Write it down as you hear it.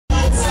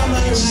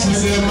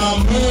Say them a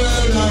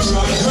murderer.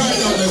 Right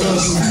now they go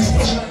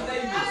see.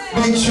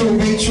 Big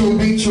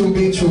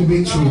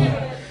true.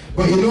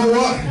 But you know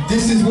what?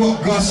 This is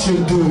what Gus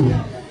should do.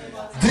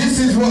 This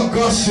is what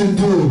Gus should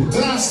do.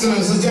 Last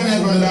time, so Johnny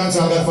had run the dance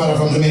on that father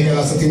from Jamaica.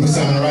 That's the thing to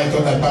say. And right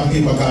out that pan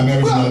people call me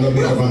original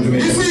Jamaica from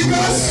Jamaica. You see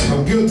Gus?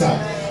 Computer.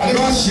 And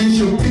Gus, you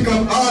should pick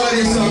up all of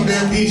this up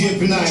there. DJ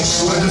P9. I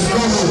just go.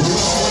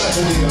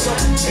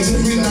 Is it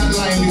really not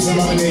lying this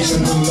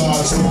abomination to the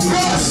Lord? So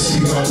Gus!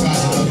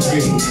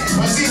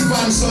 My seed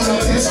band son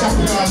of this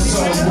Capricorn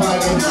Sound, why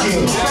don't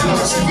kill?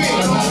 Not spin,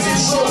 and not in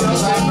show,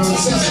 because I'm no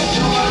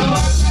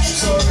obsessed.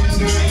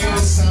 Surrender your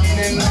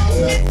sounding out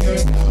of your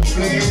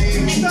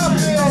flame. Stop!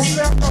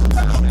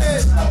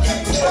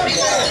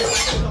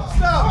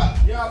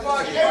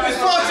 It's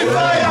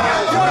 45!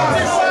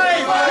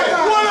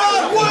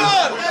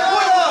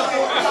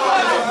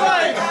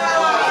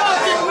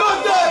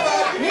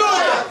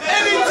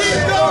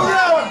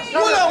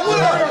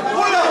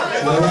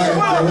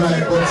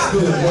 Alright, but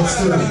still,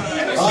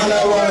 all I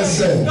want to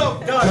say,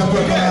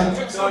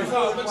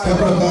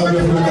 Capricorn, we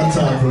can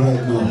talk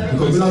right now.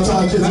 Because we're not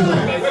talking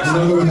tonight, we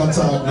know we can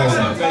talk now.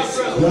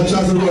 We're not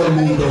trying to run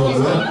me down,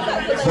 right?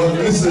 But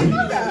listen,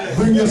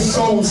 bring your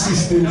sound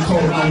system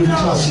come and we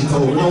clash it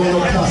out. We don't want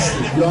to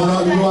plastic. We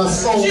want a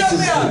sound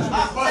system.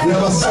 We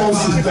have a sound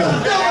system.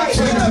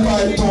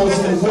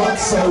 25,000 watt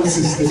sound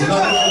system.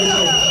 Not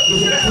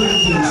with a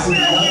printing system.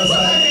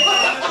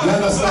 You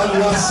understand? We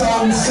have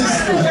sound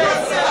system.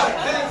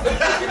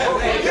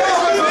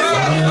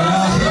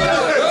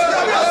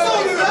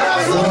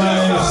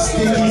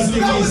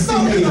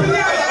 Sticky.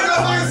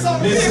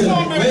 Listen.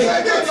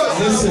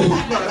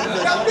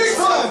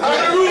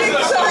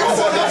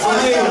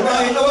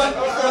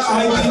 I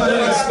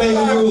didn't explain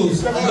the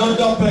rules. Not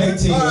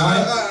operating,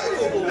 right?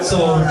 So,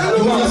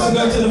 you want us to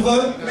go to the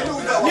vote?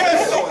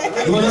 Yes.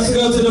 You want us to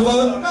go to the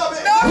vote? No.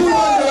 Who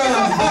won the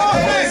round?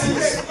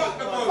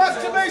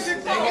 Back to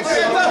basics.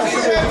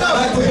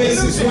 Back to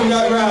basics, win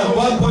that round.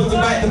 1 point to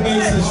back to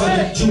basics for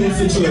the tune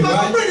for tune,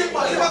 right?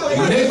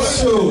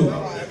 Next tune.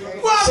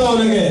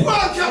 Sound again.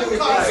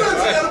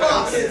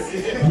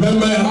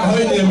 Remember,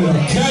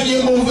 can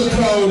you move the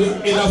crowd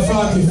in a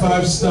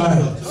 45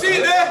 style?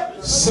 See there?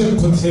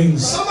 Simple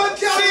things. Someone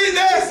see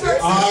there?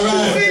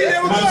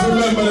 Alright. Must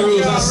remember the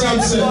rules. As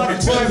Sam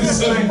said,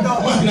 27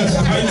 minus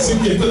 90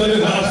 people are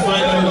not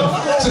final.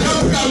 So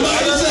Capricorn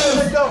minus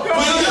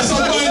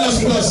some minus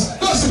plus.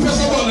 That's the press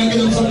button and get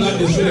them something like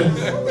this for them.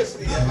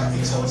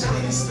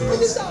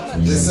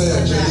 Yes, sir.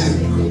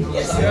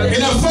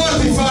 In a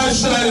 45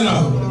 style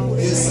now.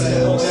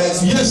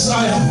 Yes, I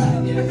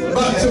am.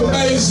 Back to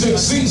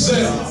basics,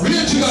 sincere.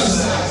 Real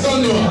jiggers,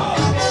 don't know.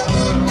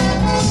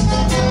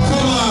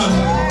 Come on.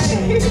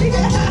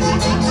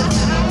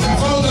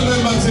 Found the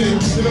member thing.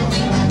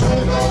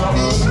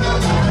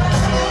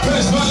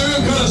 Best man, the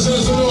real color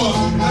says, you know.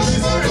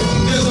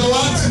 There's a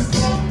what?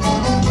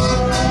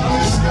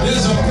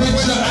 There's a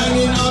picture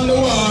hanging on the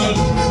wall.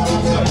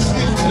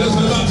 There's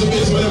a lot to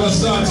base whatever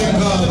starting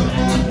call.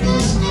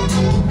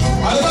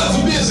 I like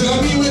to basic, I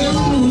mean when the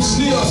roots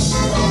near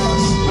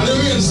and the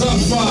rain stop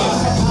fast.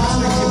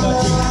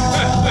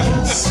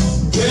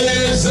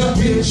 There's a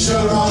picture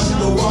on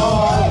the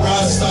wall,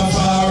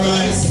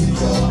 Rastafari.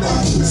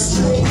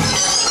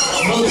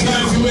 No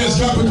time to waste,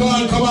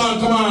 Capricorn, come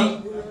on.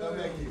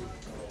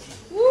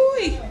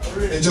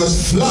 And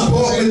just flap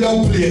up the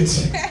dumb plate.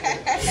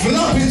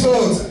 Flap it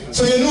out.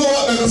 So you know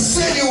what, I'm gonna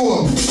send you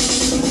home.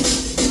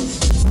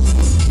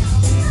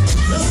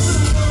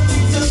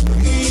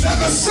 I'm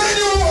gonna send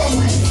you home.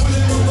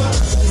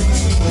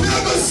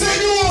 I'm gonna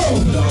send you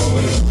home.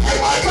 Hey,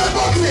 Michael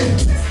Buckley.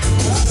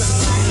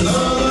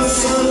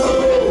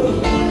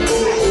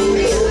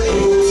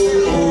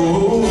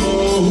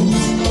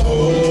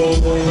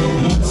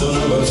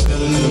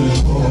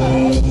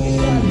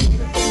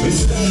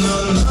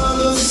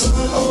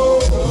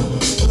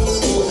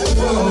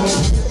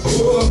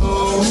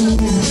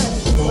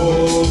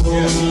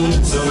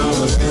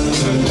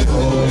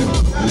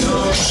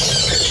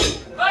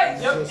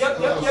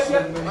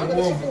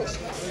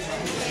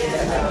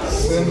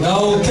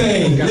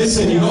 Okay,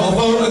 listen, you got to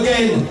vote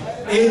again.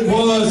 It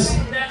was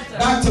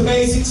back to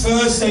basics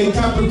first, then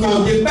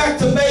Capricorn did back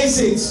to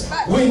basics.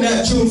 Win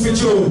that tune for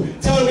tune.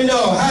 Tell me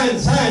now,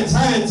 hands. Hands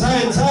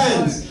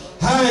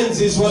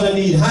is what I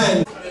need,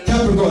 hands.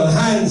 Capricorn,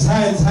 hands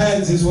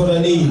is what I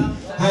need.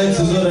 Hands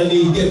is what I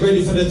need. Get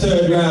ready for the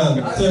third round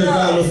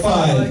of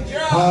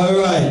 5.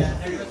 Alright.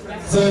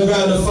 Third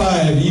round of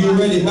 5. You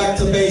ready? Back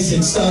to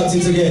basics. Start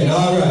it again.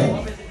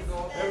 Alright.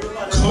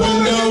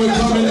 Coming down,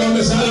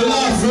 it's had a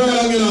laugh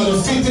round, you know.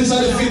 The fittest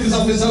are the fittest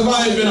of the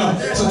survive, you know.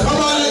 So come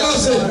on, like I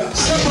said,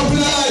 step up in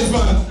the life,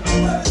 man.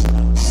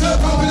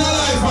 Step up in the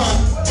life, man.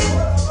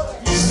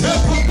 Step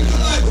up in the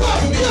life, man.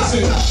 Come here,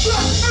 say. Come on.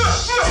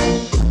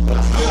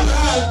 Step up in the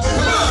life.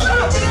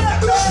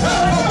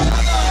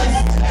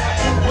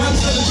 Man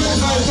said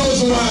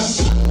 25,000, man.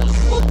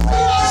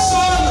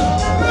 Son.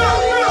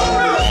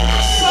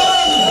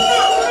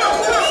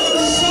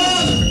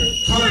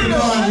 Come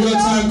on, your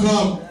time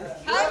come.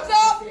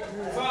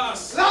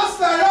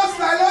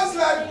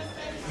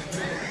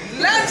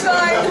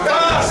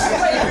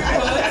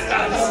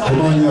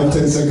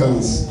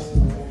 seconds.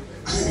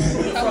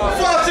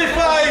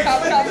 45!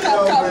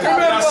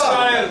 Remember!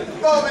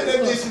 Don't make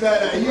them dish like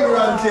that. You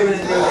run things,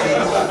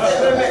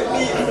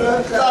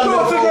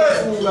 don't forget!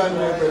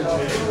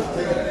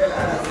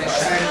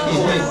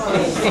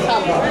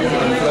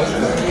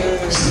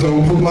 So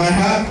put my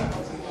hat.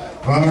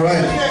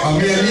 Alright, I'm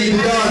going to lead the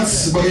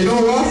dance, but you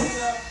know what?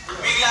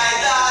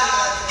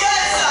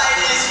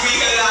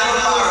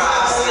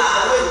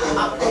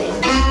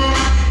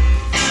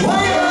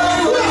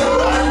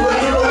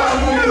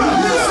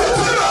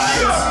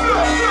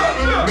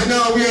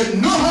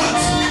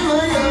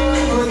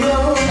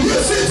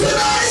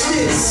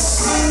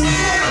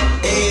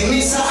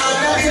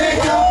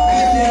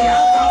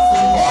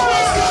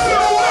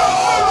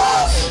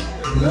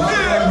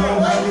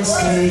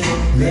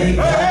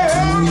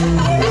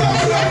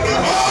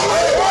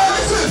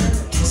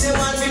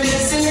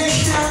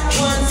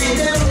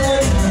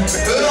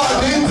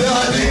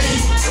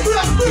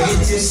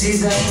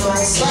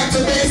 Back to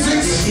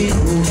basics.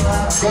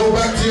 Go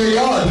back to your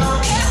yard.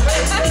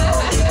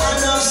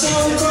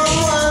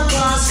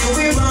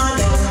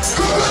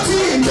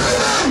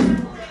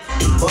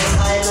 But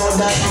I know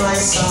that my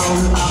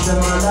sound of the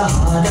mother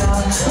harder.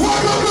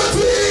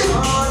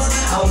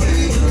 How we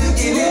do the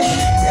killing?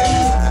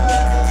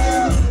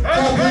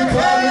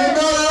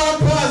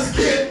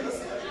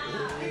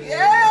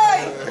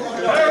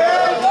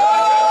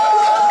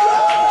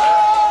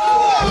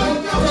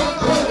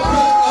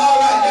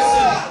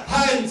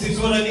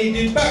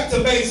 Back to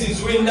basics,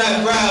 win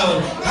that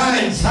round.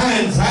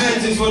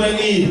 Hands is what I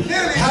need.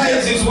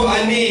 Hands is what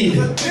I need.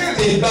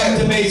 Back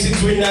to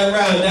basics, win that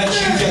round. That's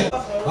you, Jack.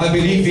 I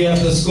believe you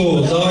have the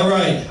scores. All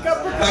right.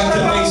 Back to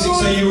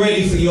basics. Are you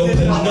ready for your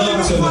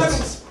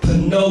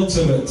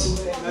penultimate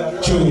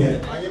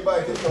tune?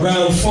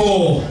 Round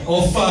 4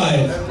 or 5.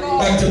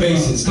 Back to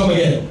basics. Come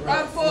again.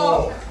 Round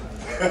 4.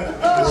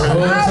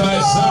 One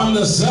tight Sam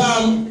the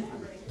Sam.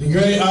 The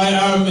great I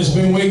Am has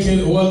been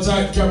wicked. One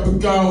tight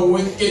Capricorn,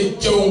 wicked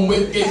Joe,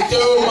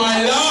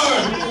 my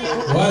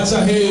Lord. What's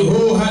a hill?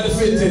 Who had the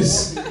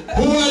fittest?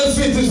 Who had the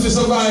fittest to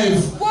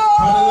survive?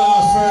 On the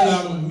last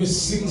furlong, Miss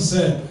Sing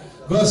said,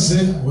 God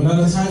said, we're not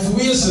the time for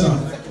wasting now.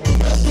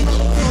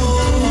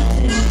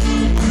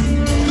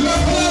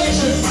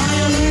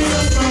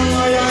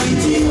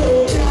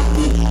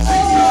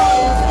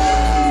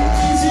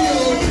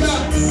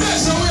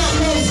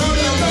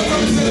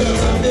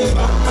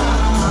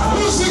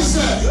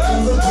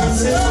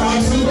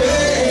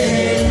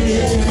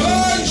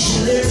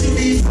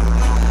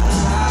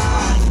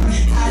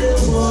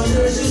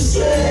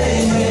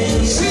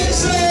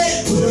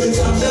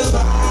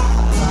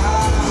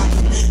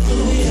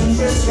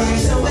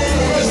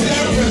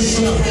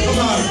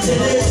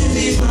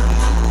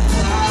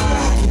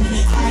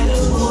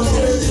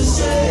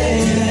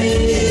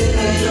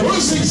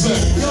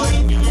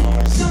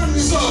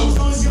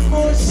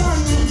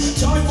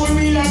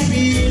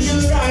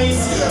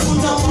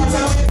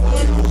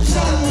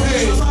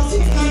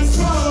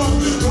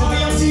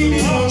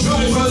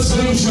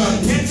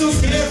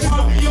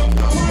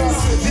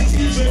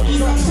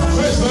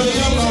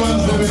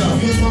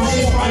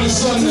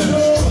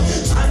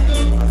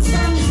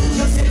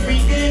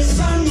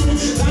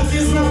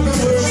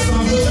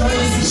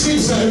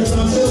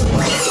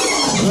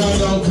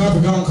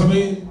 Capricorn come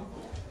in.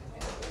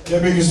 Yeah,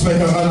 big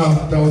respect and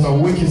honor. That was a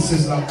wicked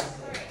sizzler,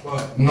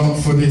 but not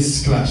for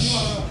this clash.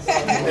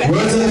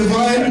 Words of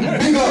divine,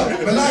 big up,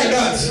 but like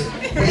that.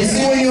 But you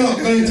see, when you're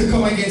going to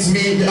come against me,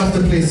 you have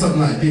to play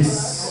something like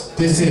this.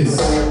 This is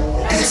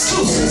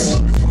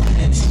exclusive.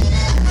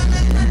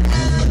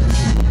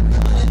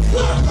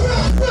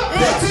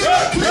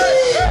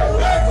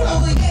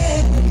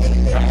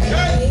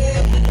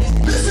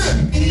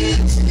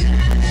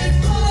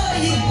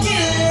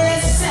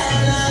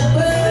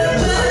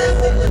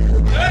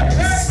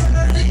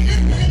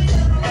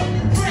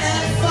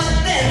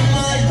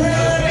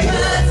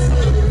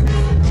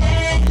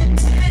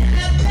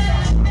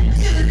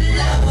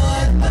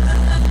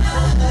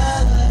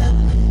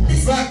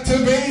 Back to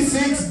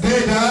basics,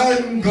 dead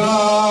and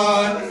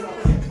gone.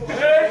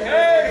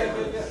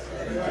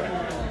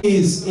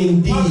 Is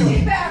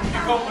indeed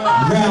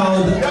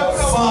round 5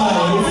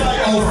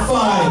 of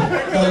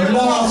 5, the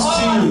last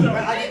tune.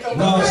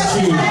 Well,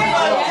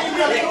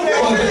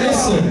 but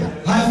listen,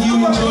 have you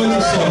enjoyed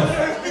yourself?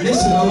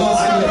 Listen, I'm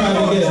asking the crowd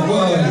again.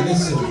 Well,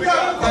 listen,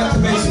 back to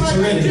basics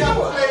already.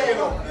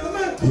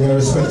 Yeah,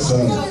 respect,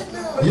 son.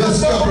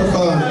 Yes,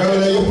 Capricorn,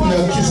 earlier you play a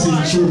kissing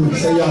tune,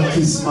 say you're a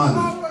kiss man.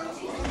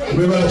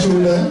 Remember the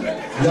tune there?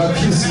 You're a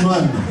kiss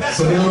man.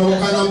 So you know what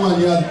kind of man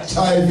you're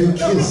child you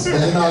kiss,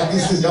 but you know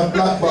this is your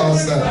black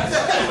bastard.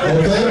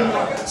 Okay?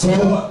 So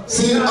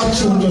sing a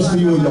tune just for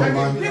you, young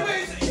man.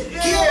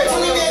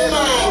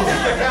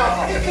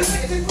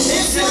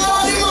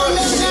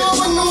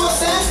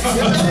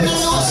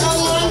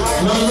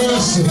 No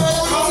mercy.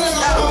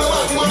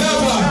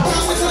 Never.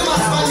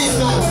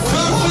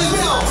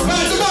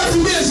 Back to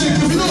basic,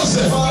 if you know,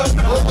 sir.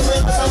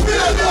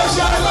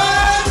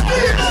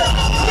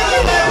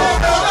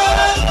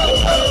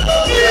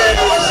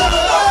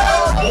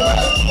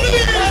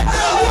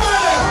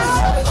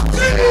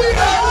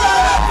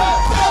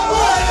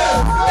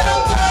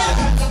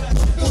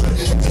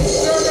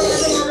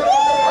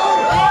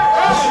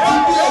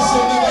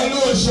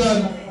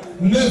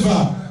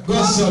 Never.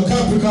 God, so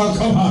Capricorn,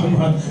 come on,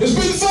 man. It's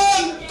been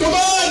fun. Come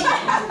on.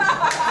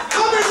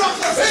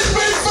 It's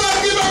been fun.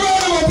 Give a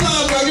round of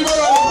applause, man. Give a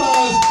round of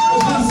applause.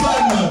 It's been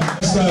fun,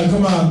 man.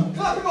 Come on.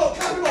 Clap him up,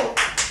 clap him up.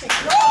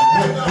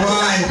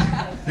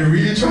 Why? You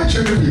really try to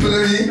trick the people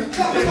of me?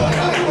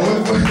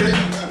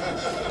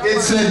 It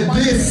said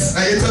this,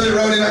 and you turn it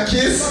around in a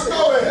kiss? Why?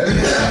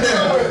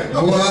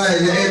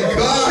 Your head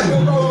gone.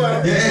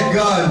 Your head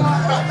gone.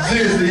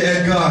 Seriously, your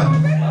head gone.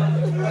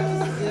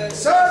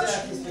 Search.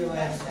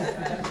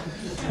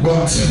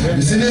 But,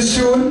 you see this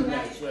tune?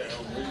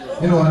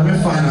 You know what, let me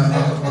find a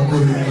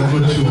good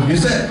tune. You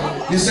said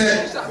me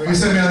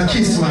a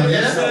kiss, man, yeah?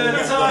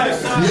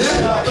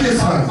 Yeah? Kiss,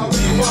 man.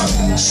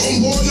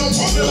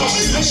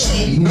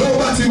 No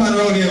batty man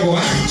around here, boy.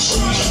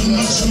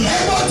 Hey,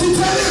 batty,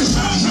 tell him!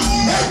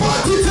 Hey,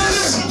 batty, tell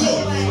him!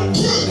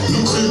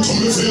 Look into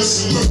my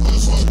face, look at my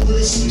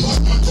face.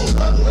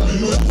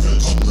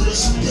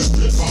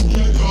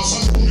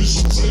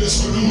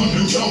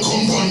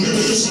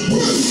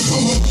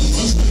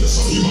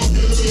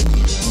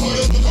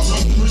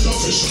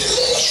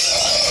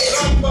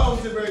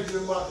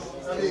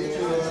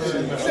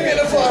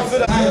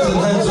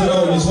 Hands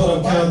alone is what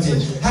I'm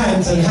counting.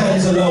 Hands and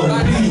hands alone,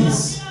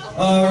 please.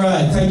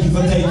 Alright, thank you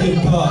for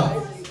taking part.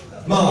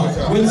 Mark,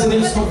 when's the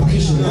next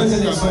competition?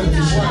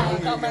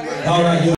 Alright,